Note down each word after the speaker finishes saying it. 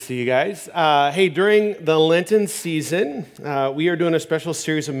see you guys. Hey, during the Lenten season, we are doing a special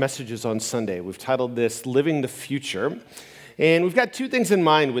series of messages on Sunday. We've titled this Living the Future. And we've got two things in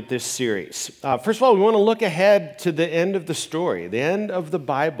mind with this series. First of all, we want to look ahead to the end of the story, the end of the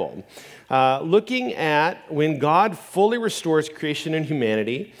Bible, looking at when God fully restores creation and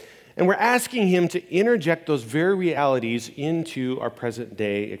humanity. And we're asking him to interject those very realities into our present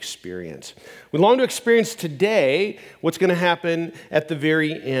day experience. We long to experience today what's going to happen at the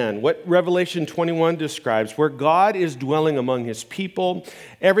very end, what Revelation 21 describes, where God is dwelling among his people.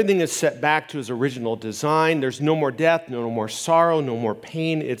 Everything is set back to his original design. There's no more death, no more sorrow, no more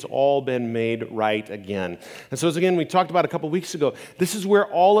pain. It's all been made right again. And so, as again, we talked about a couple weeks ago, this is where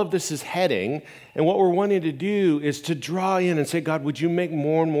all of this is heading. And what we're wanting to do is to draw in and say, God, would you make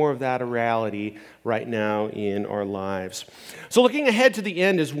more and more of that a reality right now in our lives? So looking ahead to the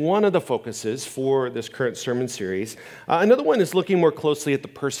end is one of the focuses for this current sermon series. Another one is looking more closely at the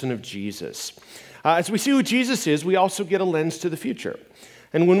person of Jesus. As we see who Jesus is, we also get a lens to the future.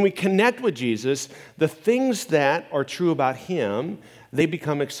 And when we connect with Jesus, the things that are true about him, they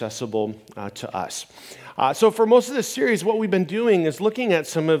become accessible to us. So for most of this series, what we've been doing is looking at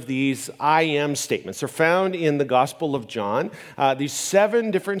some of these I am statements. They're found in the Gospel of John, these 7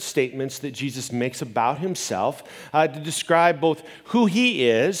 different statements that Jesus makes about himself to describe both who he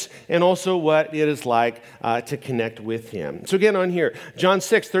is and also what it is like to connect with him. So again on here, John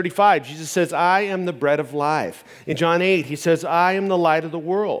 6:35, Jesus says, I am the bread of life. In John 8, he says, I am the light of the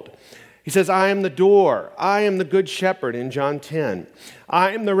world. He says, I am the door. I am the good shepherd in John 10.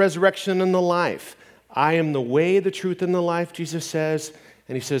 I am the resurrection and the life. I am the way, the truth, and the life, Jesus says.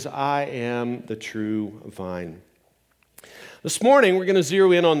 And he says, I am the true vine. This morning, we're going to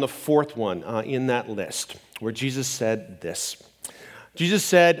zero in on the 4th one in that list, where Jesus said this. Jesus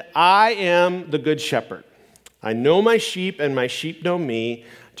said, I am the good shepherd. I know my sheep, and my sheep know me,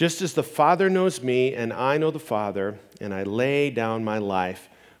 just as the Father knows me, and I know the Father, and I lay down my life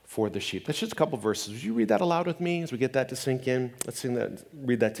for the sheep. That's just a couple verses. Would you read that aloud with me as we get that to sink in? Let's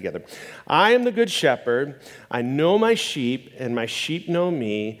read that together. I am the good shepherd. I know my sheep, and my sheep know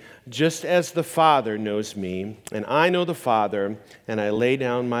me, just as the Father knows me, and I know the Father, and I lay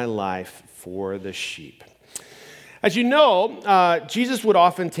down my life for the sheep. As you know, Jesus would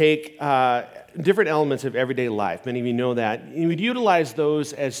often take different elements of everyday life. Many of you know that. He would utilize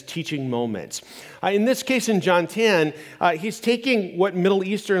those as teaching moments. In this case, in John 10, he's taking what Middle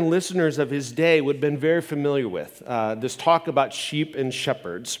Eastern listeners of his day would have been very familiar with, this talk about sheep and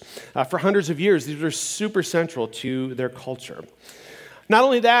shepherds. For hundreds of years, these were super central to their culture. Not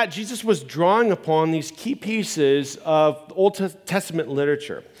only that, Jesus was drawing upon these key pieces of Old Testament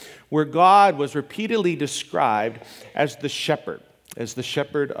literature, where God was repeatedly described as the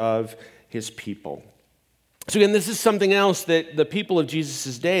shepherd of his people. So again, this is something else that the people of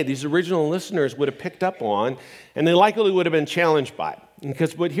Jesus' day, these original listeners, would have picked up on, and they likely would have been challenged by.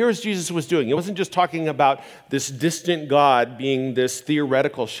 Because what here's Jesus was doing, he wasn't just talking about this distant God being this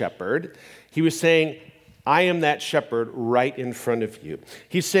theoretical shepherd. He was saying, I am that shepherd right in front of you.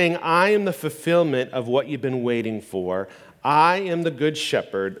 He's saying, I am the fulfillment of what you've been waiting for. I am the good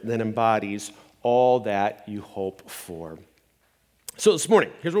shepherd that embodies all that you hope for. So this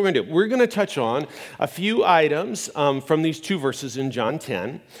morning, here's what we're going to do. We're going to touch on a few items from these 2 verses in John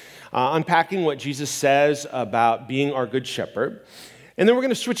 10, unpacking what Jesus says about being our good shepherd. And then we're going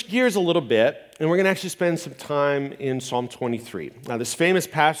to switch gears a little bit, and we're going to actually spend some time in Psalm 23. Now, this famous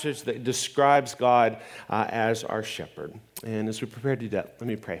passage that describes God as our shepherd. And as we prepare to do that, let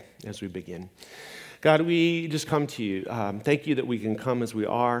me pray as we begin. God, we just come to you. Thank you that we can come as we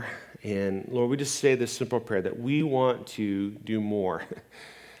are. And Lord, we just say this simple prayer that we want to do more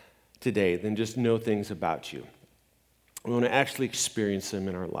today than just know things about you. We want to actually experience them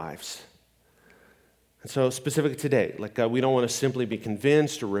in our lives. And so specifically today, like God, we don't want to simply be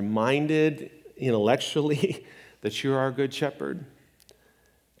convinced or reminded intellectually that you're our good shepherd.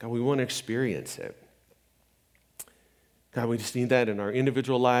 God, we want to experience it. God, we just need that in our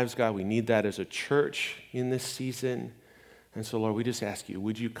individual lives. God, we need that as a church in this season. And so, Lord, we just ask you,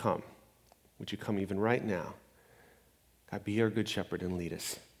 would you come? Would you come even right now? God, be our good shepherd and lead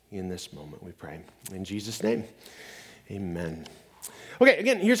us in this moment, we pray. In Jesus' name, amen. Okay,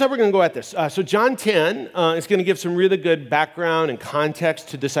 again, here's how we're going to go at this. So John 10 is going to give some really good background and context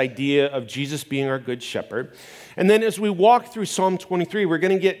to this idea of Jesus being our good shepherd. And then as we walk through Psalm 23, we're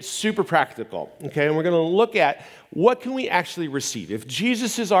going to get super practical, okay? And we're going to look at what can we actually receive. If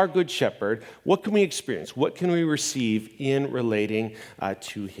Jesus is our good shepherd, what can we experience? What can we receive in relating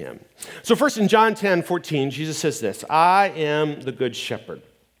to him? So first in John 10:14, Jesus says this, I am the good shepherd.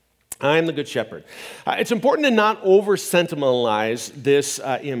 I'm the good shepherd. It's important to not over-sentimentalize this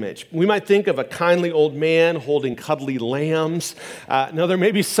image. We might think of a kindly old man holding cuddly lambs. Now, there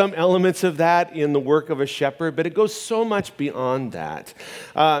may be some elements of that in the work of a shepherd, but it goes so much beyond that.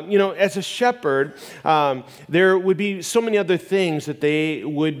 As a shepherd, there would be so many other things that they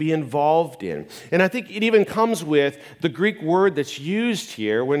would be involved in. And I think it even comes with the Greek word that's used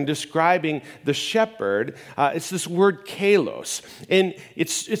here when describing the shepherd. It's this word kalos. And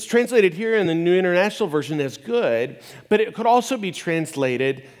it's translated here in the New International Version as good, but it could also be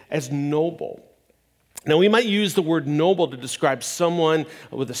translated as noble. Now, we might use the word noble to describe someone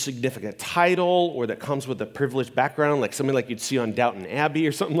with a significant title or that comes with a privileged background, like somebody like you'd see on Downton Abbey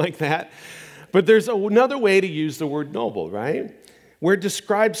or something like that. But there's another way to use the word noble, right? Where it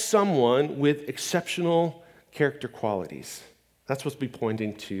describes someone with exceptional character qualities. That's what's be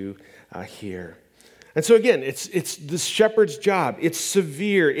pointing to here. And so again, it's the shepherd's job. It's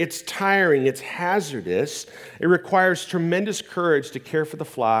severe, it's tiring, it's hazardous. It requires tremendous courage to care for the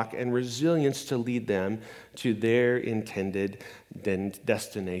flock and resilience to lead them to their intended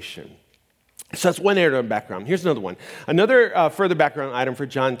destination. So that's one area of background. Here's another one. Another further background item for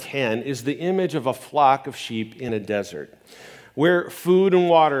John 10 is the image of a flock of sheep in a desert where food and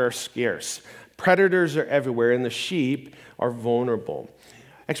water are scarce. Predators are everywhere, and the sheep are vulnerable.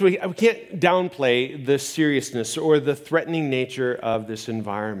 Actually, we can't downplay the seriousness or the threatening nature of this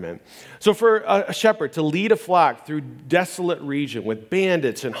environment. So for a shepherd to lead a flock through desolate region with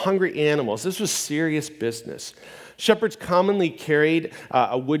bandits and hungry animals, this was serious business. Shepherds commonly carried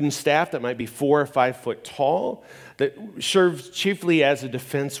a wooden staff that might be 4 or 5 foot tall that served chiefly as a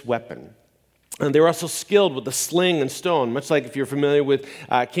defense weapon. And they were also skilled with the sling and stone, much like if you're familiar with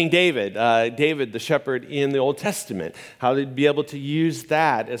King David, David the shepherd in the Old Testament, how they'd be able to use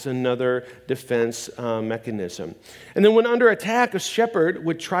that as another defense mechanism. And then when under attack, a shepherd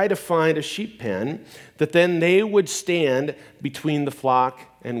would try to find a sheep pen that then they would stand between the flock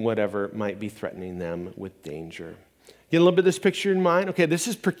and whatever might be threatening them with danger. Get a little bit of this picture in mind? Okay, this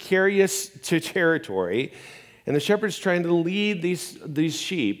is precarious territory. And the shepherd's trying to lead these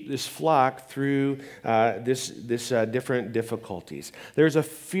sheep, this flock, through this different difficulties. There's a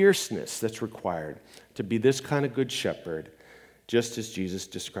fierceness that's required to be this kind of good shepherd, just as Jesus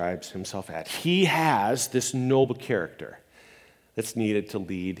describes himself as. He has this noble character that's needed to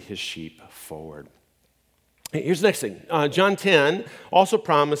lead his sheep forward. Here's the next thing. John 10 also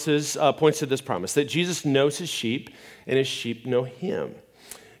points to this promise, that Jesus knows his sheep and his sheep know him.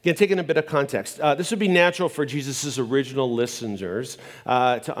 Again, taking a bit of context, this would be natural for Jesus' original listeners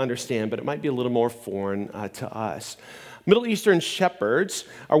to understand, but it might be a little more foreign to us. Middle Eastern shepherds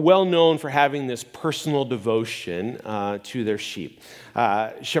are well known for having this personal devotion to their sheep.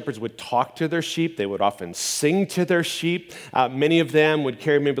 Shepherds would talk to their sheep. They would often sing to their sheep. Many of them would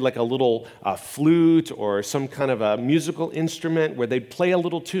carry maybe like a little flute or some kind of a musical instrument where they'd play a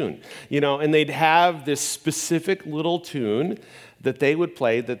little tune, and they'd have this specific little tune that they would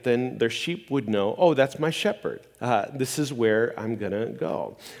play that then their sheep would know, oh, that's my shepherd. This is where I'm going to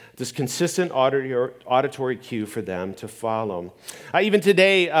go. This consistent auditory cue for them to follow. Even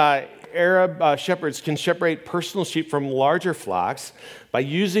today, Arab shepherds can separate personal sheep from larger flocks by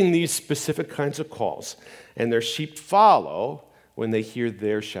using these specific kinds of calls. And their sheep follow when they hear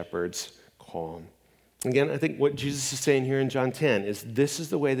their shepherd's call. Again, I think what Jesus is saying here in John 10 is this is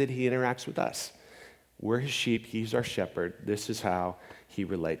the way that he interacts with us. We're his sheep, he's our shepherd. This is how he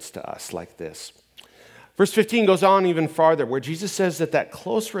relates to us, like this. Verse 15 goes on even farther, where Jesus says that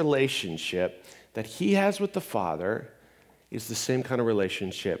close relationship that he has with the Father is the same kind of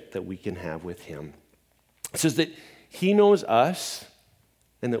relationship that we can have with him. It says that he knows us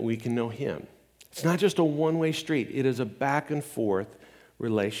and that we can know him. It's not just a one-way street. It is a back and forth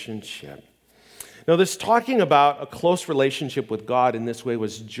relationship. Now, this talking about a close relationship with God in this way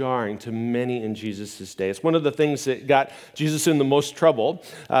was jarring to many in Jesus' day. It's one of the things that got Jesus in the most trouble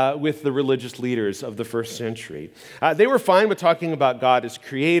with the religious leaders of the first century. They were fine with talking about God as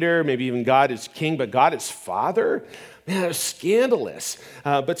creator, maybe even God as king, but God as father? Man, it was scandalous.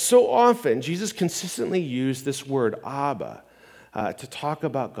 But so often, Jesus consistently used this word, Abba, to talk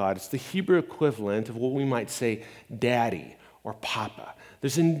about God. It's the Hebrew equivalent of what we might say, daddy or papa.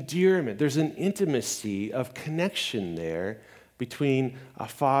 There's endearment, there's an intimacy of connection there between a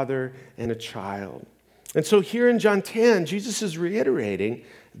father and a child. And so here in John 10, Jesus is reiterating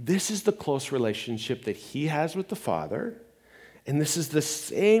this is the close relationship that he has with the Father, and this is the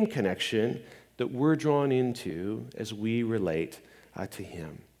same connection that we're drawn into as we relate to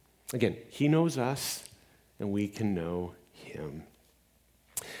him. Again, he knows us, and we can know him.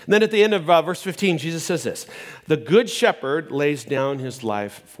 And then at the end of verse 15, Jesus says this, the good shepherd lays down his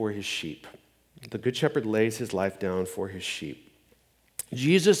life for his sheep. The good shepherd lays his life down for his sheep.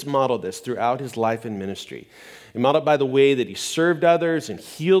 Jesus modeled this throughout his life and ministry. He modeled by the way that he served others and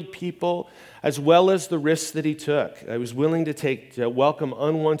healed people, as well as the risks that he took. He was willing to welcome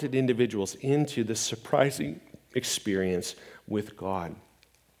unwanted individuals into this surprising experience with God.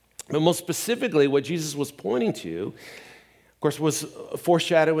 But most specifically, what Jesus was pointing to, of course, was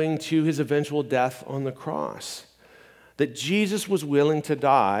foreshadowing to his eventual death on the cross. That Jesus was willing to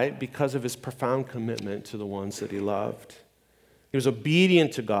die because of his profound commitment to the ones that he loved. He was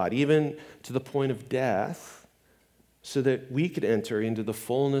obedient to God, even to the point of death, so that we could enter into the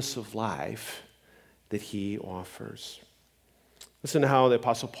fullness of life that he offers. Listen to how the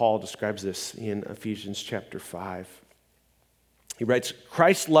Apostle Paul describes this in Ephesians chapter 5. He writes,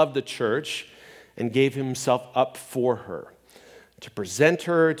 Christ loved the church and gave himself up for her, to present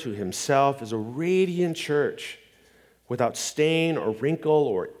her to himself as a radiant church, without stain or wrinkle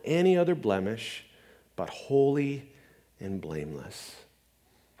or any other blemish, but holy and blameless.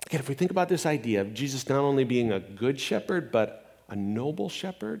 Again, if we think about this idea of Jesus not only being a good shepherd, but a noble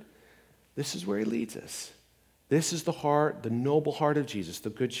shepherd, this is where he leads us. This is the heart, the noble heart of Jesus, the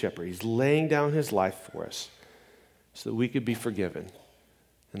good shepherd. He's laying down his life for us so that we could be forgiven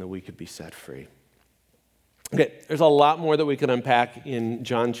and that we could be set free. Okay, there's a lot more that we can unpack in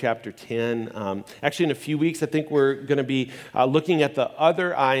John chapter 10. Actually, in a few weeks, I think we're going to be looking at the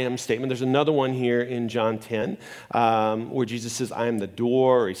other I am statement. There's another one here in John 10 where Jesus says, I am the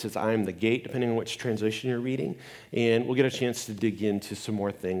door, or he says, I am the gate, depending on which translation you're reading. And we'll get a chance to dig into some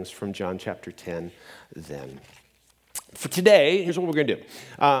more things from John chapter 10 then. For today, here's what we're going to do.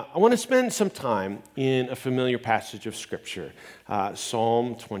 I want to spend some time in a familiar passage of Scripture,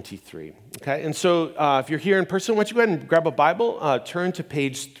 Psalm 23. Okay, and so if you're here in person, why don't you go ahead and grab a Bible, turn to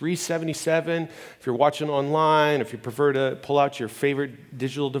page 377. If you're watching online, if you prefer to pull out your favorite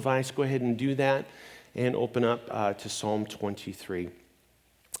digital device, go ahead and do that and open up to Psalm 23.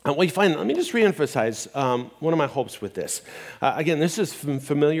 What you find, let me just reemphasize one of my hopes with this. Again, this is a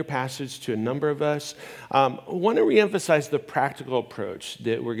familiar passage to a number of us. I want to reemphasize the practical approach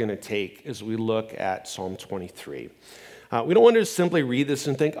that we're going to take as we look at Psalm 23. We don't want to simply read this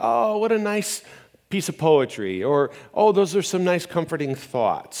and think, oh, what a nice piece of poetry, or, oh, those are some nice comforting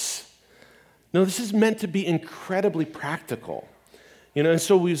thoughts. No, this is meant to be incredibly practical. And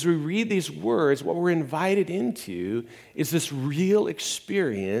so as we read these words, what we're invited into is this real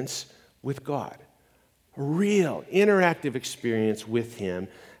experience with God, a real interactive experience with him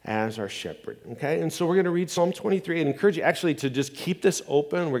as our shepherd, okay? And so we're going to read Psalm 23 and encourage you actually to just keep this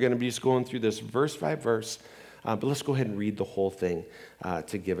open. We're going to be just going through this verse by verse, but let's go ahead and read the whole thing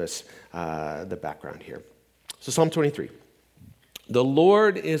to give us the background here. So Psalm 23, the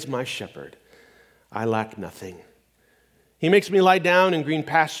Lord is my shepherd, I lack nothing. He makes me lie down in green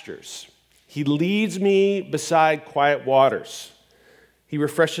pastures. He leads me beside quiet waters. He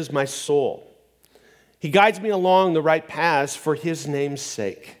refreshes my soul. He guides me along the right paths for his name's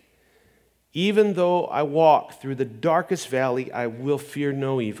sake. Even though I walk through the darkest valley, I will fear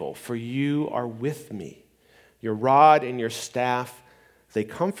no evil, for you are with me. Your rod and your staff, they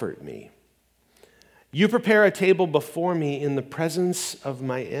comfort me. You prepare a table before me in the presence of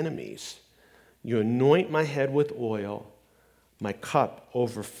my enemies. You anoint my head with oil. My cup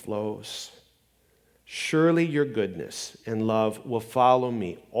overflows. Surely your goodness and love will follow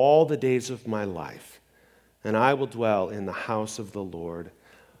me all the days of my life, and I will dwell in the house of the Lord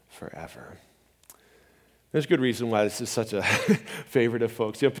forever. There's good reason why this is such a favorite of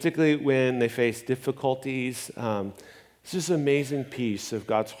folks, particularly when they face difficulties. It's just an amazing piece of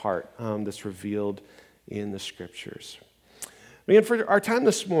God's heart that's revealed in the Scriptures. Again, for our time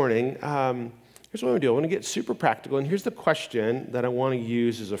this morning, here's what I'm going to do. I want to get super practical, and here's the question that I want to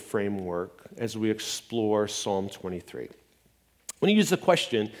use as a framework as we explore Psalm 23. I want to use the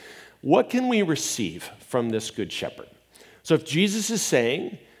question, what can we receive from this good shepherd? So if Jesus is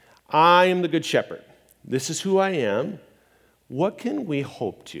saying, I am the good shepherd, this is who I am, what can we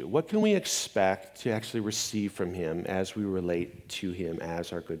hope to? What can we expect to actually receive from him as we relate to him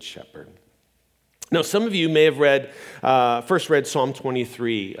as our good shepherd? Now, some of you may have first read Psalm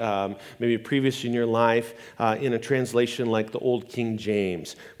 23, maybe previous in your life, in a translation like the Old King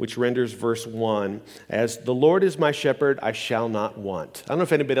James, which renders verse 1 as, the Lord is my shepherd, I shall not want. I don't know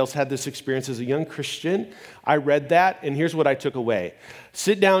if anybody else had this experience as a young Christian. I read that, and here's what I took away.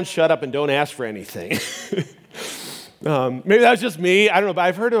 Sit down, shut up, and don't ask for anything. Maybe that was just me. I don't know, but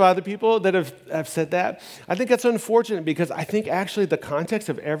I've heard of other people that have said that. I think that's unfortunate because I think actually the context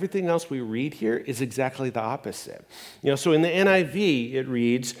of everything else we read here is exactly the opposite. So in the NIV, it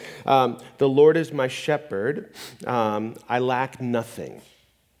reads, "The Lord is my shepherd, I lack nothing."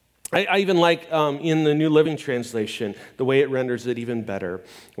 I even like in the New Living Translation, the way it renders it even better,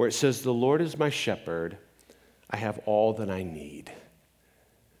 where it says, "The Lord is my shepherd, I have all that I need."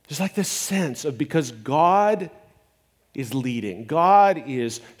 There's like this sense of because God is leading. God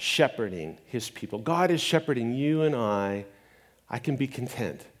is shepherding his people. God is shepherding you and I can be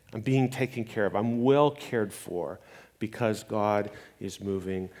content. I'm being taken care of. I'm well cared for because God is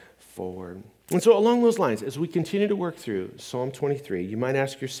moving forward. And so along those lines, as we continue to work through Psalm 23, you might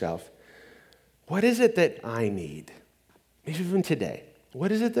ask yourself, what is it that I need? Maybe even today.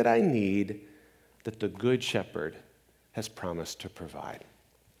 What is it that I need that the Good Shepherd has promised to provide?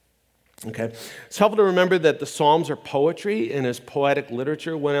 Okay, it's helpful to remember that the Psalms are poetry, and as poetic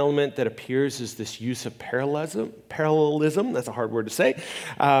literature, one element that appears is this use of parallelism. That's a hard word to say.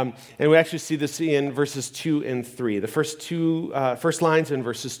 And we actually see this in verses 2 and 3. The first lines in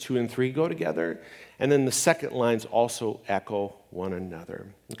verses 2 and 3 go together, and then the second lines also echo one another.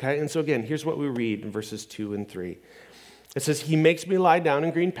 Okay, and so again, here's what we read in verses 2 and 3. It says, "He makes me lie down in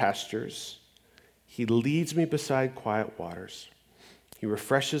green pastures. He leads me beside quiet waters. He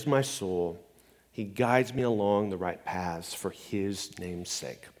refreshes my soul. He guides me along the right paths for his name's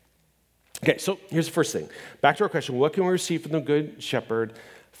sake." Okay, so here's the first thing. Back to our question, what can we receive from the Good Shepherd?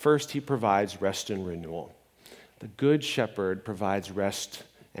 First, he provides rest and renewal. The Good Shepherd provides rest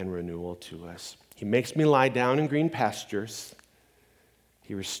and renewal to us. He makes me lie down in green pastures.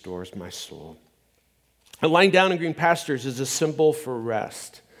 He restores my soul. And lying down in green pastures is a symbol for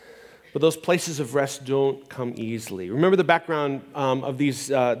rest. But those places of rest don't come easily. Remember the background of these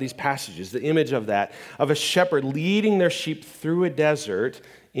passages, the image of that, of a shepherd leading their sheep through a desert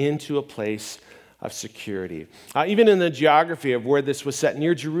into a place of security. Even in the geography of where this was set,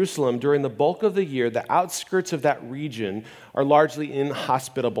 near Jerusalem, during the bulk of the year, the outskirts of that region are largely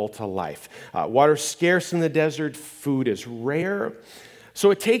inhospitable to life. Water's scarce in the desert, food is rare. So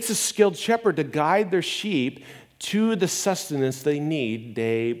it takes a skilled shepherd to guide their sheep to the sustenance they need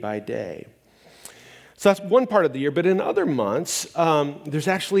day by day. So that's one part of the year, but in other months, there's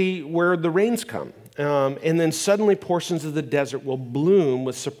actually where the rains come. And then suddenly portions of the desert will bloom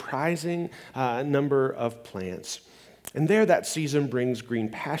with surprising number of plants. And there that season brings green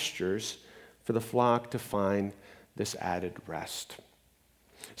pastures for the flock to find this added rest.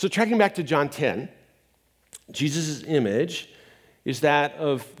 So tracking back to John 10, Jesus' image is that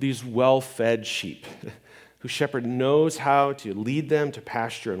of these well-fed sheep whose shepherd knows how to lead them to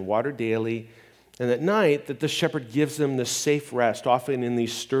pasture and water daily, and at night that the shepherd gives them the safe rest, often in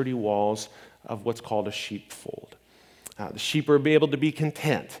these sturdy walls of what's called a sheepfold. The sheep are able to be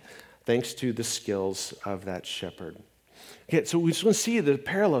content thanks to the skills of that shepherd. Okay, so we just want to see the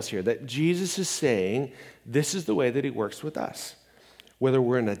parallels here, that Jesus is saying this is the way that he works with us. Whether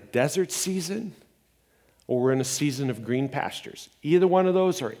we're in a desert season or we're in a season of green pastures, either one of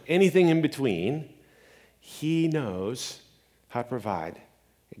those or anything in between, he knows how to provide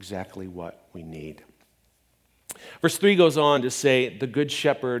exactly what we need. Verse 3 goes on to say, "The Good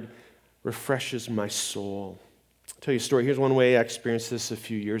Shepherd refreshes my soul." I'll tell you a story. Here's one way I experienced this a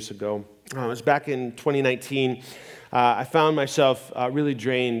few years ago. It was back in 2019. I found myself really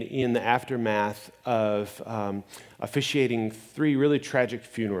drained in the aftermath of officiating 3 really tragic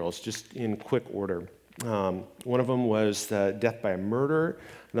funerals, just in quick order. One of them was death by a murderer,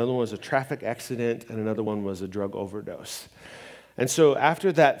 another one was a traffic accident, and another one was a drug overdose. And so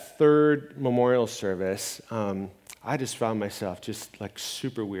after that third memorial service, I just found myself just like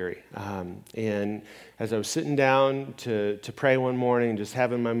super weary. And as I was sitting down to pray one morning, just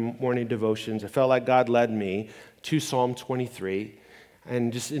having my morning devotions, I felt like God led me to Psalm 23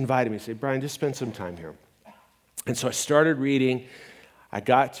 and just invited me to say, "Brian, just spend some time here." And so I started reading. I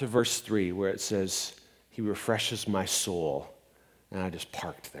got to verse 3 where it says, "He refreshes my soul." And I just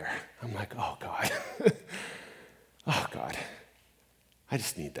parked there. I'm like, oh, God. Oh, God. I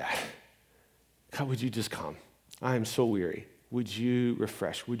just need that. God, would you just come? I am so weary. Would you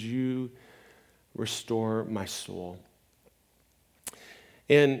refresh? Would you restore my soul?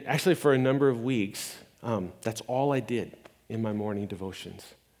 And actually, for a number of weeks, that's all I did in my morning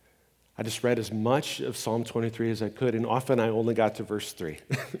devotions. I just read as much of Psalm 23 as I could, and often I only got to verse 3.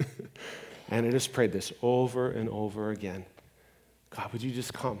 And I just prayed this over and over again. God, would you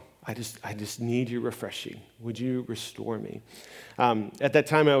just come? I just need your refreshing. Would you restore me? At that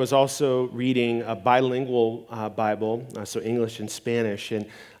time, I was also reading a bilingual Bible, so English and Spanish, and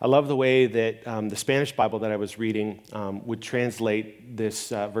I love the way that the Spanish Bible that I was reading would translate this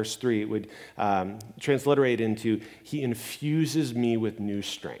verse 3. It would transliterate into, he infuses me with new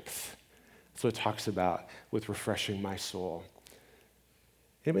strength. That's what it talks about with refreshing my soul.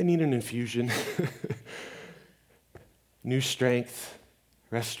 Anybody need an infusion? New strength,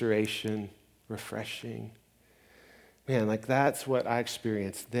 restoration, refreshing. Man, like that's what I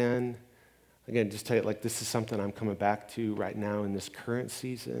experienced then. Again, just tell you, like this is something I'm coming back to right now in this current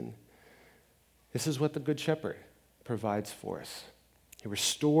season. This is what the Good Shepherd provides for us. He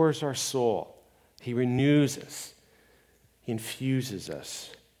restores our soul. He renews us. He infuses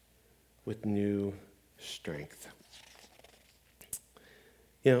us with new strength.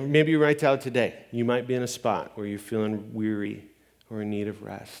 You know, maybe right out today, you might be in a spot where you're feeling weary or in need of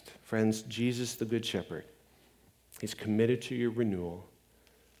rest. Friends, Jesus, the Good Shepherd, he's committed to your renewal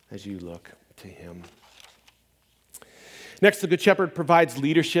as you look to him. Next, the Good Shepherd provides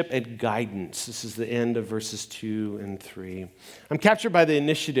leadership and guidance. This is the end of verses 2 and 3. I'm captured by the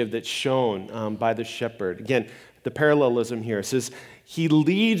initiative that's shown by the shepherd. Again, the parallelism here. It says, he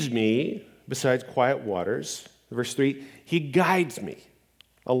leads me beside quiet waters. Verse 3, he guides me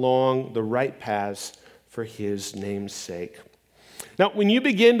along the right paths for his name's sake. Now, when you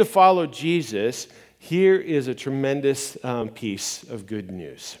begin to follow Jesus, here is a tremendous piece of good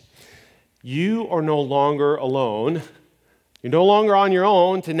news. You are no longer alone. You're no longer on your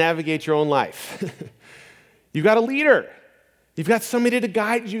own to navigate your own life. You've got a leader. You've got somebody to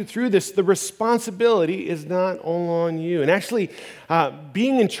guide you through this. The responsibility is not all on you. And actually,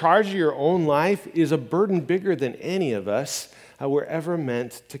 being in charge of your own life is a burden bigger than any of us we're ever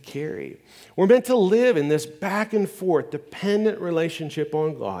meant to carry. We're meant to live in this back and forth, dependent relationship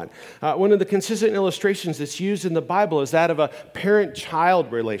on God. One of the consistent illustrations that's used in the Bible is that of a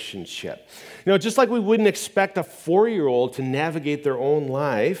parent-child relationship. You know, just like we wouldn't expect a 4-year-old to navigate their own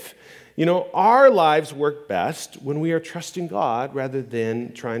life, you know, our lives work best when we are trusting God rather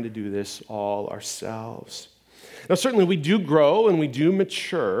than trying to do this all ourselves. Now, certainly we do grow and we do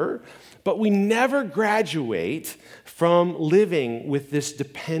mature, but we never graduate from living with this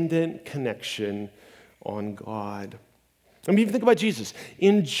dependent connection on God. I mean, even think about Jesus.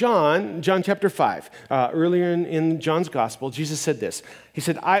 In John chapter 5, earlier in John's gospel, Jesus said this. He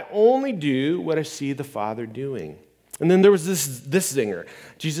said, I only do what I see the Father doing. And then there was this zinger.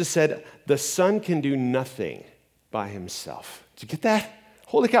 Jesus said, the Son can do nothing by himself. Did you get that?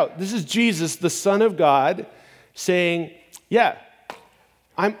 Holy cow. This is Jesus, the Son of God, saying, yeah,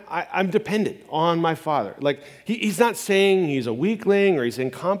 I'm dependent on my Father. Like, he's not saying he's a weakling or he's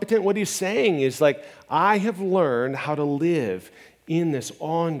incompetent. What he's saying is like, I have learned how to live in this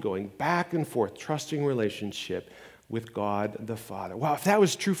ongoing back and forth trusting relationship with God the Father. Wow, if that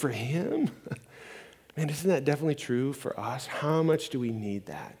was true for him, man, isn't that definitely true for us? How much do we need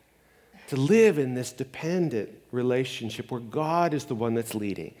that? To live in this dependent relationship where God is the one that's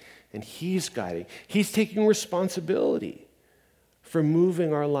leading and he's guiding. He's taking responsibility for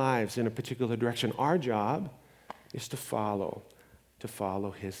moving our lives in a particular direction. Our job is to follow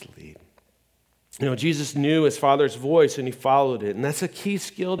his lead. You know, Jesus knew his Father's voice and he followed it. And that's a key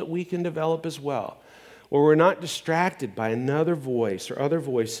skill that we can develop as well, where we're not distracted by another voice or other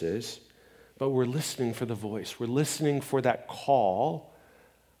voices, but we're listening for the voice. We're listening for that call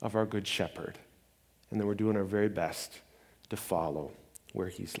of our Good Shepherd. And then we're doing our very best to follow where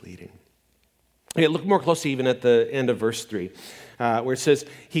he's leading. Okay, look more closely even at the end of verse 3, where it says,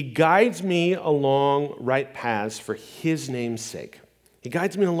 he guides me along right paths for his name's sake. He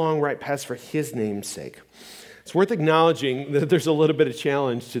guides me along right paths for his name's sake. It's worth acknowledging that there's a little bit of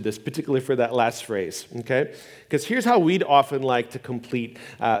challenge to this, particularly for that last phrase, okay? Because here's how we'd often like to complete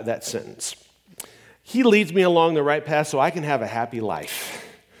that sentence. He leads me along the right path so I can have a happy life.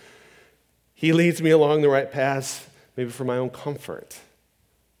 He leads me along the right paths maybe for my own comfort.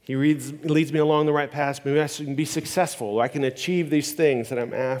 He leads me along the right path. Maybe I can be successful or I can achieve these things that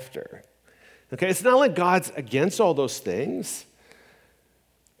I'm after. Okay, it's not like God's against all those things,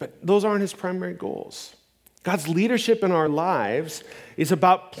 but those aren't his primary goals. God's leadership in our lives is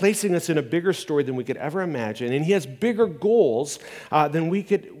about placing us in a bigger story than we could ever imagine, and he has bigger goals than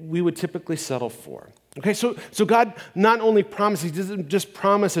we would typically settle for. Okay, so God not only promises, he doesn't just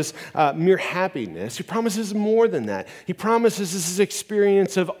promise us mere happiness, he promises more than that. He promises us this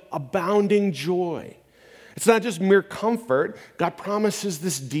experience of abounding joy. It's not just mere comfort. God promises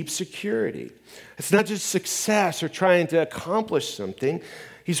this deep security. It's not just success or trying to accomplish something.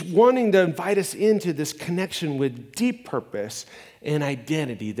 He's wanting to invite us into this connection with deep purpose and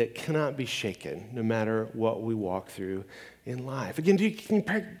identity that cannot be shaken no matter what we walk through in life. Again, can you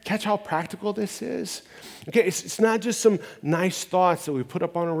catch how practical this is? Okay, it's not just some nice thoughts that we put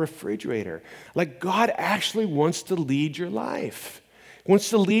up on a refrigerator. Like, God actually wants to lead your life. He wants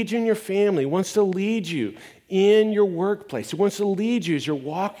to lead you in your family. He wants to lead you in your workplace. He wants to lead you as you're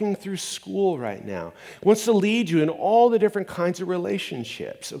walking through school right now. He wants to lead you in all the different kinds of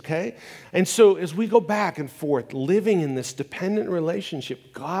relationships, okay? And so as we go back and forth, living in this dependent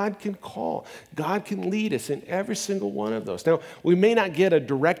relationship, God can call. God can lead us in every single one of those. Now, we may not get a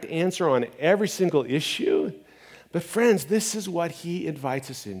direct answer on every single issue, but friends, this is what he invites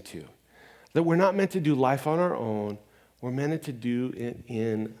us into. That we're not meant to do life on our own. We're meant to do it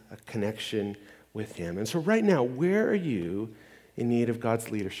in a connection with him. And so right now, where are you in need of God's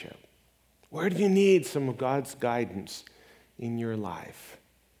leadership? Where do you need some of God's guidance in your life?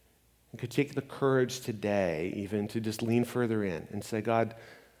 You could take the courage today even to just lean further in and say, God,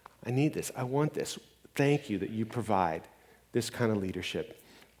 I need this. I want this. Thank you that you provide this kind of leadership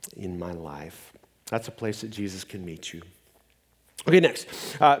in my life. That's a place that Jesus can meet you. Okay, next.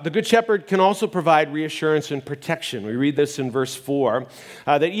 The Good Shepherd can also provide reassurance and protection. We read this in verse 4,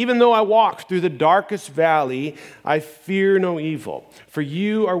 that even though I walk through the darkest valley, I fear no evil, for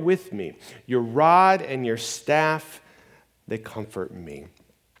you are with me. Your rod and your staff, they comfort me.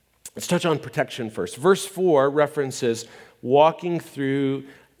 Let's touch on protection first. Verse 4 references walking through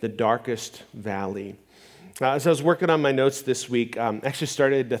the darkest valley. As I was working on my notes this week, I actually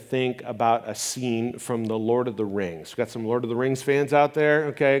started to think about a scene from The Lord of the Rings. We've got some Lord of the Rings fans out there?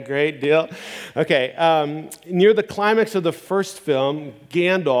 Okay, great deal. Okay, near the climax of the first film,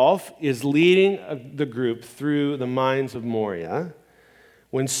 Gandalf is leading the group through the mines of Moria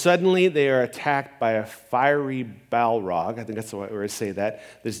when suddenly they are attacked by a fiery Balrog. I think that's the right way to say that,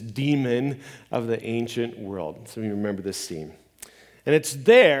 this demon of the ancient world. Some of you remember this scene. And it's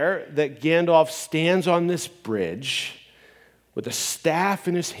there that Gandalf stands on this bridge with a staff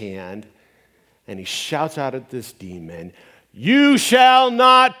in his hand, and he shouts out at this demon, "You shall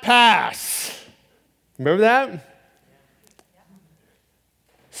not pass." Remember that?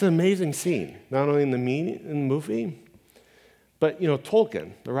 It's an amazing scene, not only in the movie, but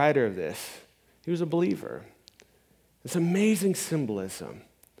Tolkien, the writer of this, he was a believer. It's amazing symbolism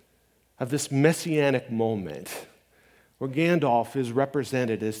of this messianic moment where Gandalf is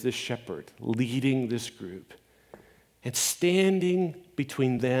represented as this shepherd leading this group and standing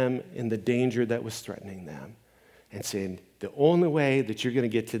between them and the danger that was threatening them and saying, the only way that you're going to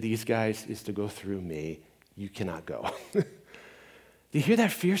get to these guys is to go through me. You cannot go. Do you hear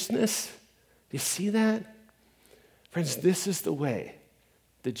that fierceness? Do you see that? Friends, this is the way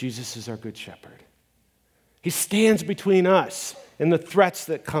that Jesus is our good shepherd. He stands between us and the threats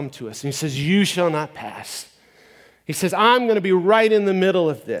that come to us. And he says, you shall not pass. He says, I'm going to be right in the middle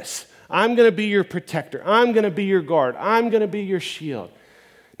of this. I'm going to be your protector. I'm going to be your guard. I'm going to be your shield.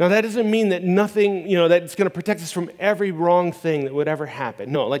 Now, that doesn't mean that nothing, that it's going to protect us from every wrong thing that would ever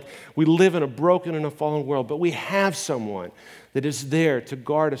happen. No, like we live in a broken and a fallen world, but we have someone that is there to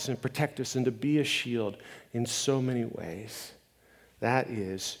guard us and protect us and to be a shield in so many ways. That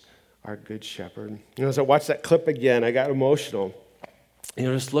is our good shepherd. As I watched that clip again, I got emotional.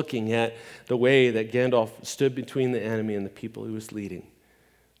 Just looking at the way that Gandalf stood between the enemy and the people he was leading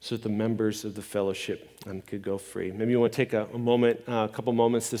so that the members of the fellowship could go free. Maybe you want to take a couple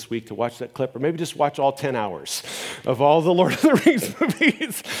moments this week to watch that clip, or maybe just watch all 10 hours of all the Lord of the Rings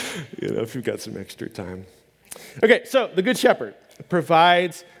movies, if you've got some extra time. Okay, so the Good Shepherd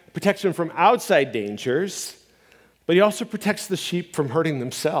provides protection from outside dangers, but he also protects the sheep from hurting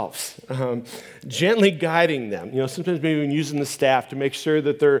themselves, gently guiding them. Sometimes maybe even using the staff to make sure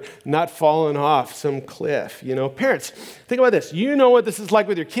that they're not falling off some cliff. Parents, think about this. You know what this is like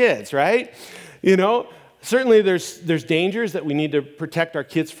with your kids, right? Certainly there's dangers that we need to protect our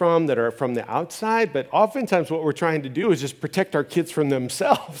kids from that are from the outside, but oftentimes what we're trying to do is just protect our kids from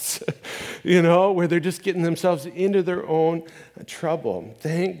themselves, where they're just getting themselves into their own trouble.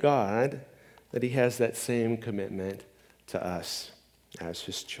 Thank God that he has that same commitment to us as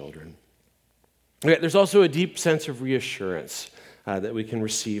his children. Okay, there's also a deep sense of reassurance that we can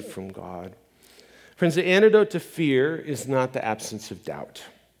receive from God. Friends, the antidote to fear is not the absence of doubt.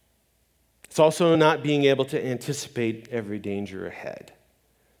 It's also not being able to anticipate every danger ahead.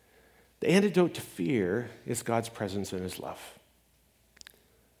 The antidote to fear is God's presence and his love.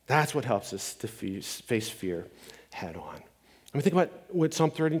 That's what helps us to face fear head on. Think about what Psalm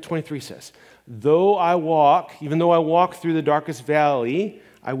 23 says. Even though I walk through the darkest valley,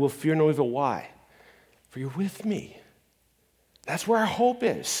 I will fear no evil. Why? For you're with me. That's where our hope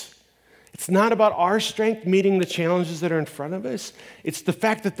is. It's not about our strength meeting the challenges that are in front of us. It's the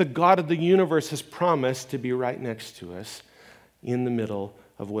fact that the God of the universe has promised to be right next to us in the middle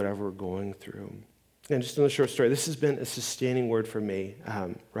of whatever we're going through. And just in a short story, this has been a sustaining word for me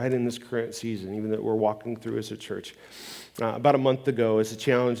right in this current season, even that we're walking through as a church. About a month ago, as the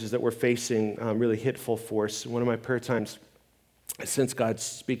challenges that we're facing really hit full force, one of my prayer times, I sense God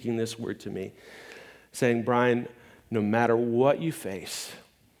speaking this word to me, saying, Brian, no matter what you face,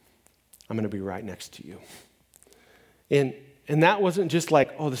 I'm going to be right next to you. And that wasn't just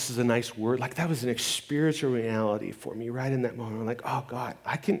like, oh, this is a nice word. Like, that was an spiritual reality for me right in that moment. I'm like, oh, God,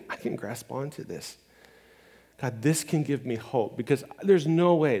 I can grasp onto this. God, this can give me hope, because there's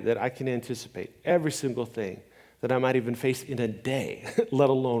no way that I can anticipate every single thing that I might even face in a day, let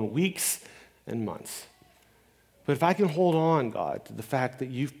alone weeks and months. But if I can hold on, God, to the fact that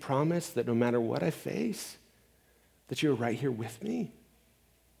you've promised that no matter what I face, that you're right here with me,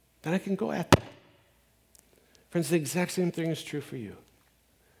 then I can go at that. Friends, the exact same thing is true for you.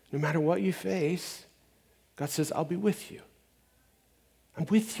 No matter what you face, God says, I'll be with you. I'm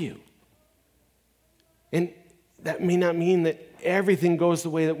with you. And that may not mean that everything goes the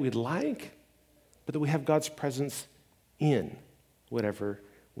way that we'd like, but that we have God's presence in whatever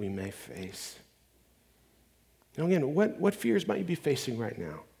we may face. Now again, what fears might you be facing right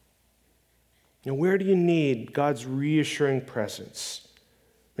now? Where do you need God's reassuring presence?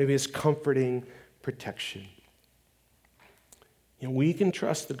 Maybe His comforting protection. We can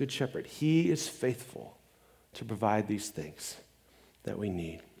trust the Good Shepherd. He is faithful to provide these things that we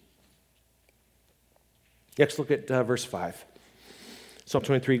need. Next, look at verse 5. Psalm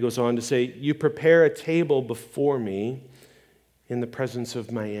 23 goes on to say, you prepare a table before me in the presence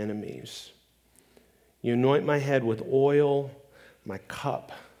of my enemies. You anoint my head with oil, my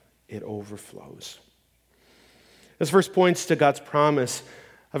cup, it overflows. This verse points to God's promise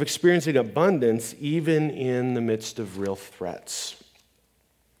of experiencing abundance even in the midst of real threats.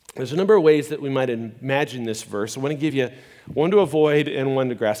 There's a number of ways that we might imagine this verse. I want to give you one to avoid and one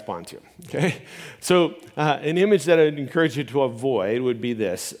to grasp onto. Okay, so an image that I'd encourage you to avoid would be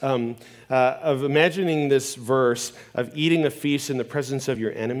this, of imagining this verse of eating a feast in the presence of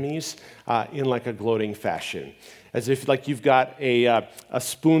your enemies in like a gloating fashion. As if like you've got a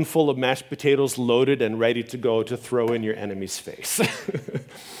spoonful of mashed potatoes loaded and ready to go to throw in your enemy's face.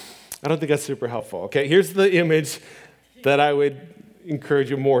 I don't think that's super helpful. Okay, here's the image that I would encourage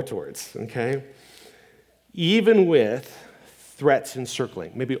you more towards, okay? Even with threats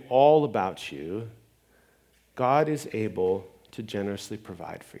encircling, maybe all about you, God is able to generously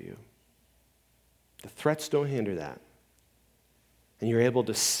provide for you. The threats don't hinder that. And you're able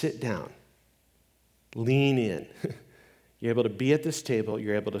to sit down, lean in. You're able to be at this table.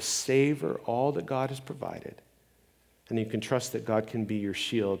 You're able to savor all that God has provided. And you can trust that God can be your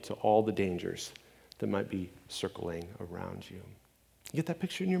shield to all the dangers that might be circling around you. You get that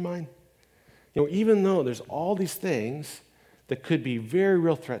picture in your mind? Even though there's all these things that could be very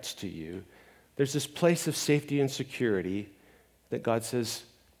real threats to you, there's this place of safety and security that God says,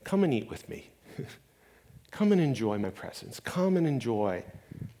 come and eat with me. Come and enjoy my presence. Come and enjoy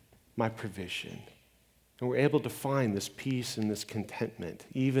my provision. And we're able to find this peace and this contentment,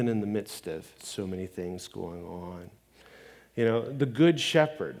 even in the midst of so many things going on. The Good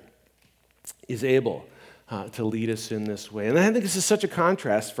Shepherd is able to lead us in this way. And I think this is such a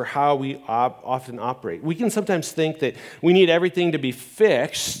contrast for how we often operate. We can sometimes think that we need everything to be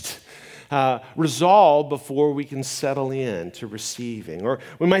fixed, resolved before we can settle in to receiving. Or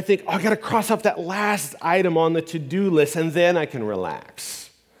we might think, I got to cross off that last item on the to-do list and then I can relax.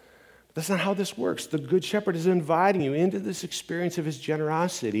 But that's not how this works. The Good Shepherd is inviting you into this experience of His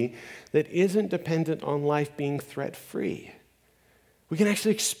generosity that isn't dependent on life being threat-free. We can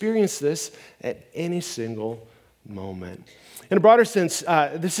actually experience this at any single moment. In a broader sense,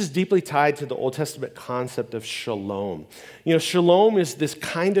 this is deeply tied to the Old Testament concept of shalom. Shalom is this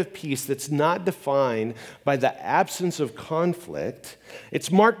kind of peace that's not defined by the absence of conflict. It's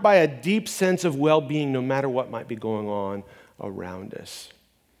marked by a deep sense of well-being no matter what might be going on around us.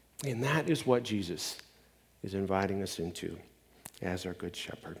 And that is what Jesus is inviting us into as our Good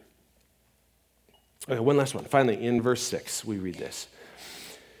Shepherd. Okay, one last one. Finally, in verse 6, we read this.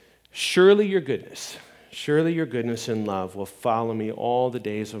 Surely your goodness and love will follow me all the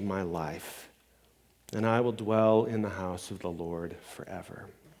days of my life, and I will dwell in the house of the Lord forever.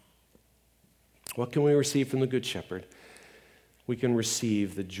 What can we receive from the Good Shepherd? We can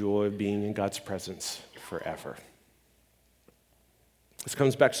receive the joy of being in God's presence forever. This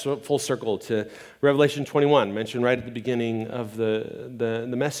comes back full circle to Revelation 21, mentioned right at the beginning of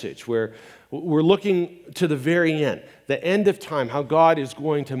the message, where we're looking to the very end, the end of time, how God is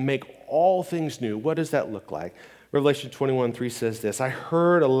going to make all things new. What does that look like? Revelation 21:3 says this, I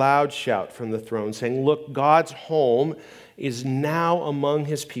heard a loud shout from the throne saying, look, God's home is now among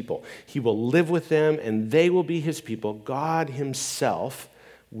his people. He will live with them and they will be his people. God himself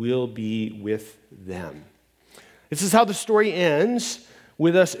will be with them. This is how the story ends,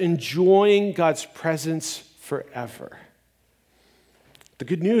 with us enjoying God's presence forever. The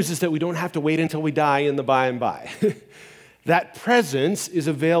good news is that we don't have to wait until we die in the by and by. That presence is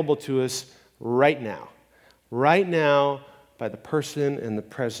available to us right now by the person and the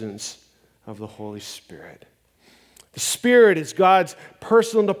presence of the Holy Spirit. The Spirit is God's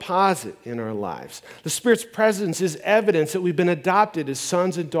personal deposit in our lives. The Spirit's presence is evidence that we've been adopted as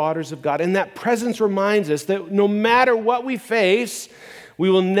sons and daughters of God. And that presence reminds us that no matter what we face, we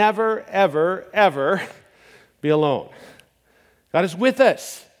will never, ever, ever be alone. God is with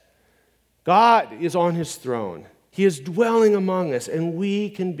us. God is on his throne. He is dwelling among us, and we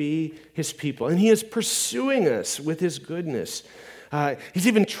can be his people. And he is pursuing us with his goodness. He's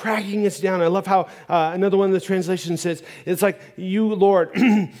even tracking us down. I love how another one of the translations says, it's like, you, Lord,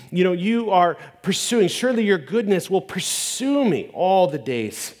 you are pursuing. Surely your goodness will pursue me all the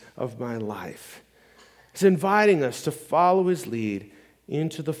days of my life. He's inviting us to follow his lead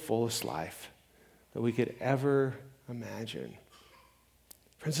into the fullest life that we could ever imagine.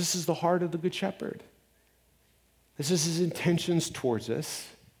 Friends, this is the heart of the Good Shepherd. This is his intentions towards us.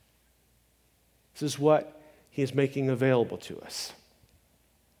 This is what he is making available to us.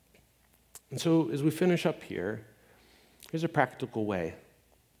 And so as we finish up here, here's a practical way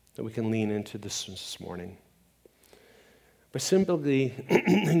that we can lean into this morning. By simply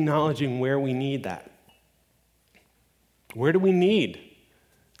acknowledging where we need that. Where do we need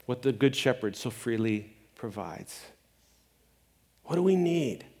what the Good Shepherd so freely provides? What do we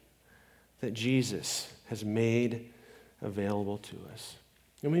need that Jesus has made available to us?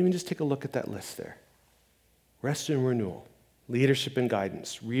 And we even just take a look at that list there. Rest and renewal, leadership and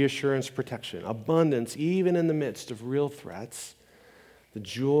guidance, reassurance, protection, abundance, even in the midst of real threats, the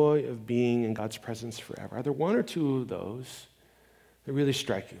joy of being in God's presence forever. Are there one or two of those that really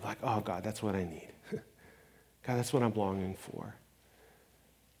strike you? Like, oh, God, that's what I need. God, that's what I'm longing for.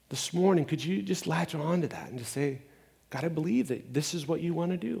 This morning, could you just latch on to that and just say, God, I believe that this is what you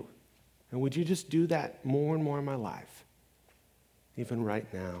want to do. And would you just do that more and more in my life, even right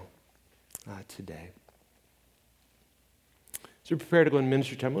now, today? So prepare to go in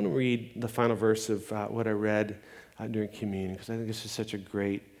ministry time. I want to read the final verse of what I read during communion, because I think this is such a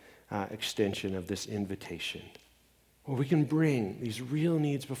great extension of this invitation, where we can bring these real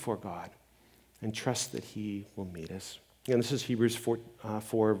needs before God and trust that he will meet us. And this is Hebrews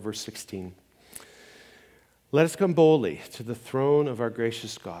 4 verse 16. Let us come boldly to the throne of our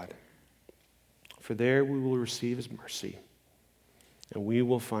gracious God, for there we will receive his mercy, and we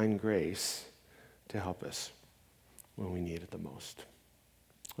will find grace to help us when we need it the most.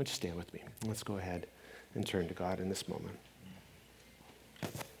 Would you stand with me? Let's go ahead and turn to God in this moment.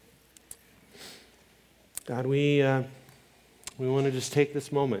 God, we want to just take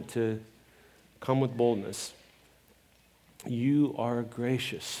this moment to come with boldness. You are a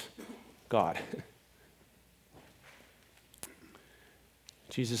gracious God.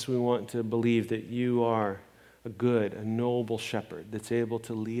 Jesus, we want to believe that you are a good, a noble shepherd that's able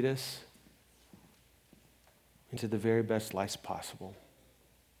to lead us into the very best life possible.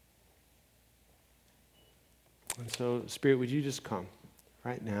 And so, Spirit, would you just come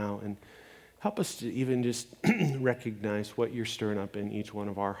right now and help us to even just recognize what you're stirring up in each one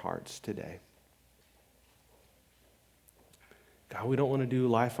of our hearts today. God, we don't want to do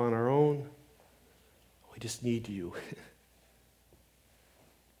life on our own. We just need you.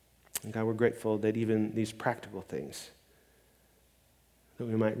 And God, we're grateful that even these practical things that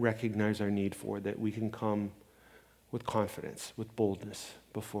we might recognize our need for, that we can come with confidence, with boldness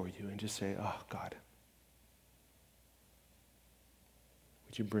before you and just say, oh, God,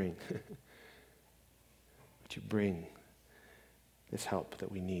 would you bring this help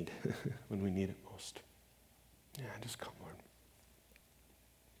that we need when we need it most? Yeah, just come, Lord.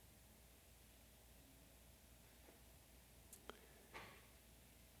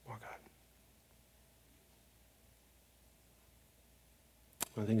 More God.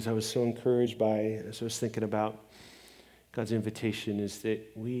 One of the things I was so encouraged by as I was thinking about God's invitation is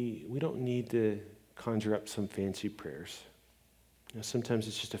that we don't need to conjure up some fancy prayers. You know, sometimes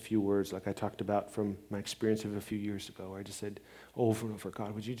it's just a few words, like I talked about from my experience of a few years ago, where I just said over and over,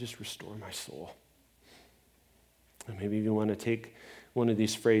 God, would you just restore my soul? And maybe you want to take one of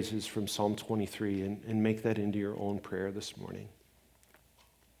these phrases from Psalm 23 and make that into your own prayer this morning.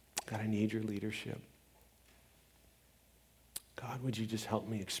 God, I need your leadership. God, would you just help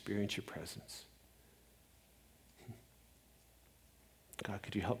me experience your presence? God,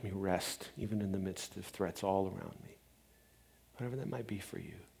 could you help me rest even in the midst of threats all around me? Whatever that might be for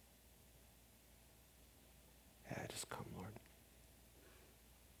you. Yeah, just come, Lord.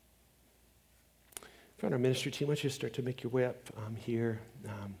 From our ministry team, why don't you start to make your way up here.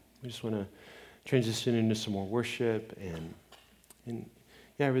 We just want to transition into some more worship. And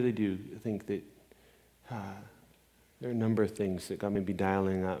yeah, I really do think that there are a number of things that God may be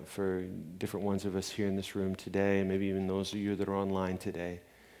dialing up for different ones of us here in this room today, maybe even those of you that are online today.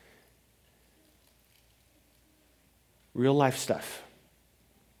 Real life stuff.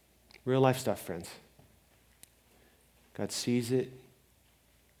 Real life stuff, friends. God sees it.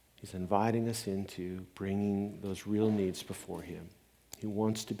 He's inviting us into bringing those real needs before him. He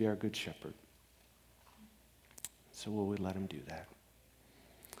wants to be our good shepherd. So will we let him do that?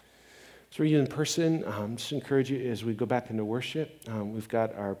 So for you in person, just encourage you as we go back into worship, we've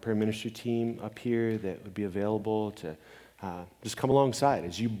got our prayer ministry team up here that would be available to just come alongside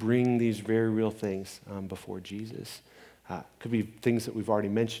as you bring these very real things before Jesus. Could be things that we've already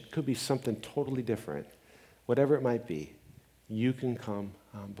mentioned. Could be something totally different. Whatever it might be, you can come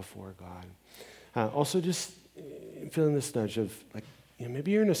before God. Also just feeling this nudge of like,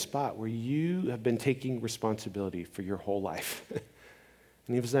 maybe you're in a spot where you have been taking responsibility for your whole life.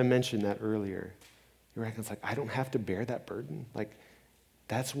 And even as I mentioned that earlier, you reckon it's like, I don't have to bear that burden. Like,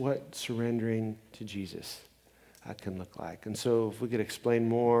 that's what surrendering to Jesus can look like. And so if we could explain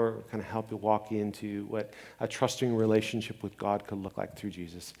more, kind of help you walk into what a trusting relationship with God could look like through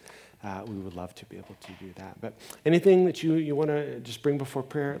Jesus, we would love to be able to do that. But anything that you want to just bring before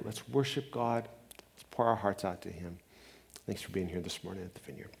prayer, let's worship God. Let's pour our hearts out to him. Thanks for being here this morning at the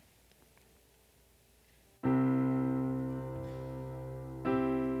Vineyard.